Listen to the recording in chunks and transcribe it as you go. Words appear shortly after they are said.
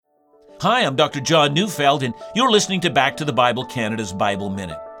Hi, I'm Dr. John Neufeld, and you're listening to Back to the Bible Canada's Bible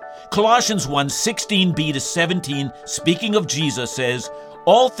Minute. Colossians 1:16b to 17, speaking of Jesus, says,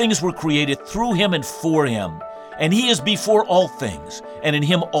 "All things were created through him and for him, and he is before all things, and in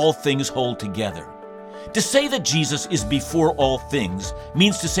him all things hold together." To say that Jesus is before all things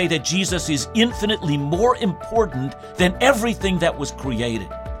means to say that Jesus is infinitely more important than everything that was created.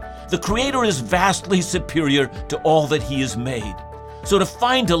 The Creator is vastly superior to all that he has made. So to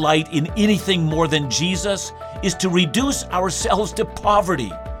find delight in anything more than Jesus is to reduce ourselves to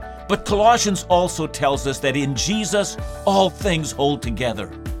poverty. But Colossians also tells us that in Jesus, all things hold together.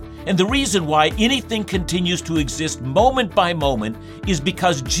 And the reason why anything continues to exist moment by moment is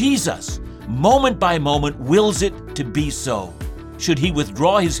because Jesus, moment by moment, wills it to be so. Should he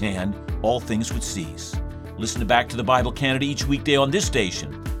withdraw his hand, all things would cease. Listen to Back to the Bible Canada each weekday on this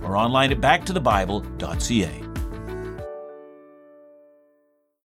station or online at backtothebible.ca.